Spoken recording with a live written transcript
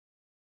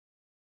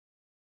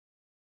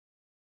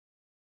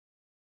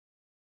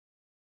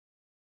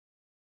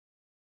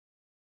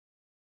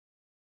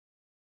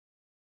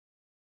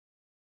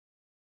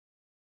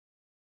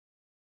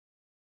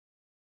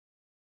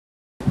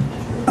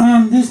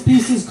This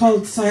piece is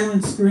called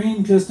Silent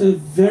Screen. Just a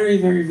very,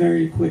 very,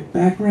 very quick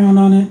background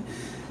on it.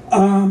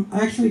 I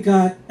actually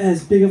got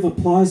as big of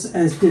applause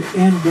as did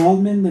Anne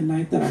Waldman the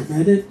night that I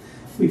read it.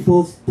 We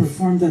both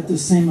performed at the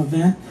same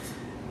event.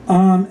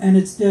 And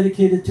it's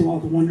dedicated to all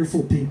the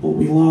wonderful people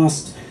we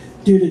lost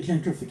due to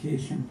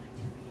gentrification.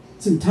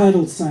 It's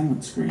entitled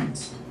Silent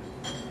Screens.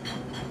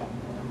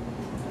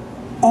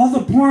 All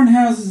the porn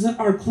houses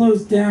are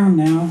closed down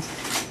now.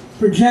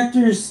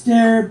 Projectors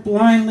stare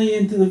blindly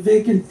into the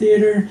vacant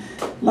theater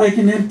like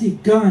an empty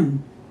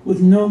gun,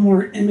 with no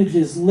more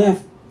images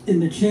left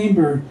in the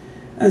chamber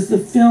as the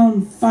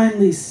film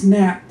finally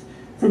snapped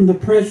from the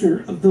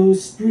pressure of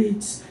those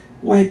streets,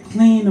 wiped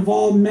clean of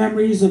all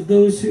memories of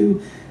those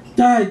who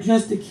died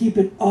just to keep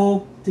it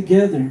all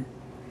together.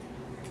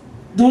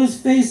 Those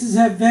faces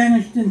have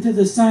vanished into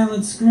the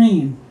silent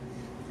screen.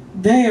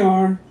 They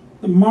are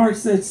the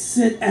marks that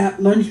sit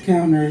at lunch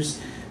counters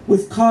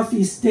with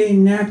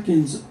coffee-stained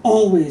napkins,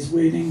 always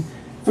waiting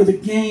for the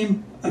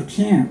game of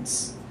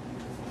chance.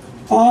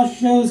 All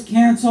shows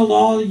canceled,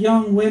 all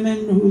young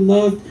women who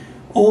loved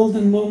old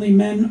and lonely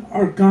men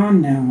are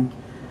gone now.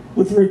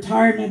 With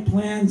retirement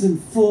plans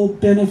and full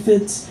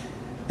benefits,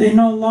 they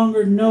no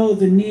longer know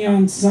the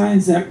neon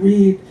signs that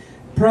read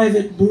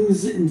private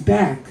booths in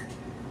back.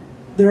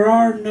 There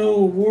are no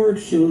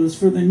award shows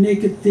for the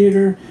naked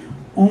theater,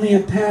 only a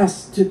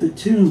pass to the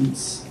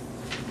tombs.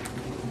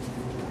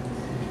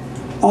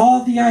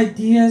 All the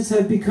ideas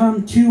have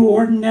become too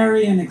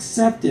ordinary and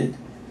accepted.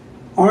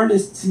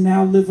 Artists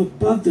now live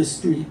above the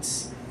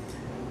streets,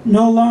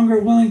 no longer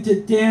willing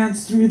to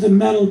dance through the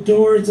metal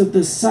doors of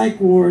the psych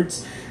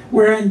wards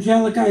where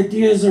angelic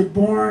ideas are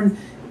born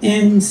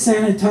in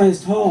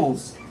sanitized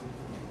halls.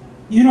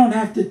 You don't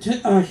have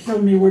to show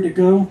me where to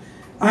go.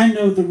 I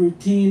know the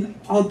routine.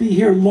 I'll be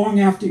here long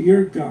after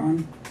you're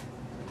gone.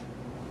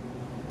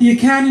 The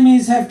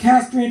academies have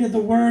castrated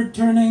the word,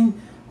 turning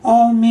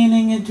all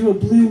meaning into a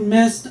blue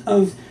mist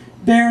of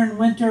barren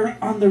winter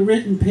on the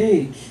written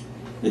page.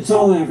 It's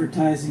all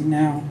advertising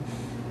now.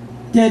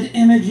 Dead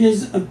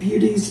images of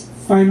beauty's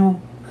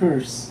final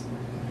curse.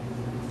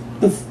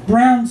 The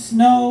brown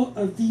snow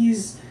of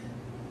these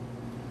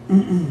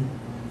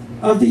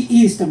of the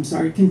East,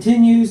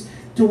 continues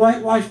to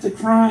whitewash the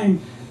crime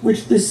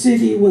which the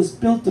city was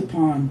built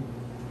upon.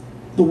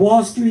 The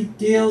Wall Street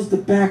deals, the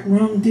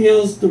backroom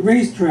deals, the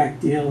racetrack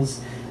deals,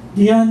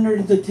 the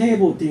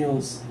under-the-table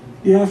deals,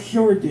 the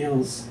offshore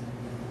deals,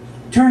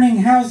 turning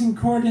housing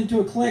court into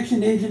a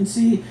collection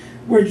agency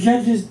where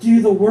judges do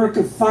the work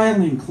of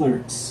filing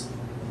clerks.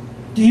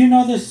 Do you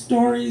know the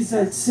stories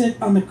that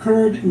sit on the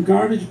curb in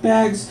garbage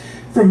bags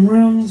from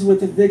rooms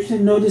with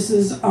eviction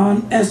notices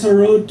on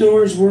SRO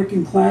doors,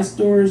 working class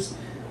doors,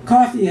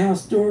 coffee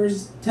house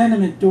doors,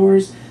 tenement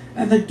doors,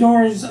 and the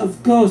doors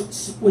of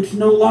ghosts which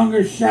no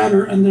longer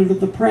shatter under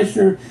the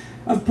pressure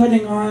of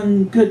putting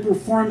on good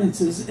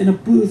performances in a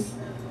booth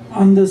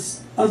on the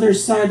other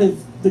side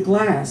of the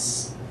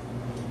glass?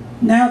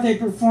 Now they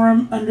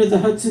perform under the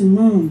Hudson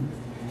moon,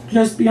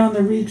 just beyond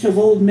the reach of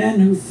old men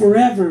who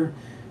forever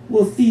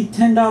will feed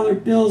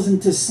 $10 bills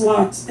into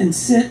slots and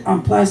sit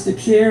on plastic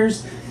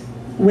chairs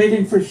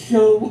waiting for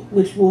show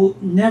which will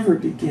never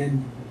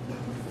begin.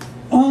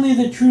 Only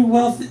the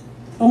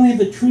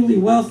truly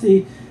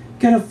wealthy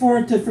can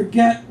afford to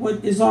forget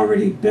what is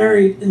already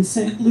buried in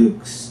St.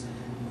 Luke's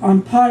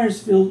on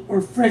Pottersfield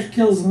or Fresh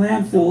Kills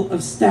landfill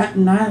of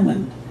Staten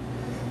Island.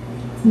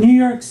 New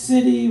York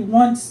City,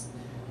 once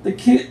the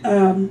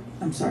kingdom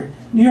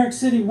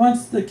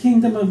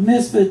of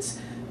misfits,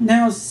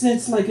 now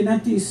sits like an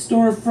empty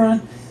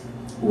storefront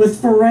with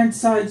for rent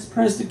signs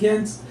pressed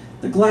against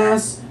the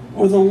glass,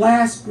 or the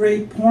last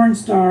great porn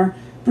star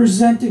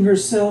presenting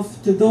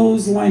herself to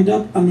those lined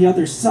up on the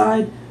other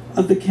side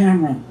of the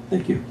camera.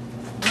 Thank you.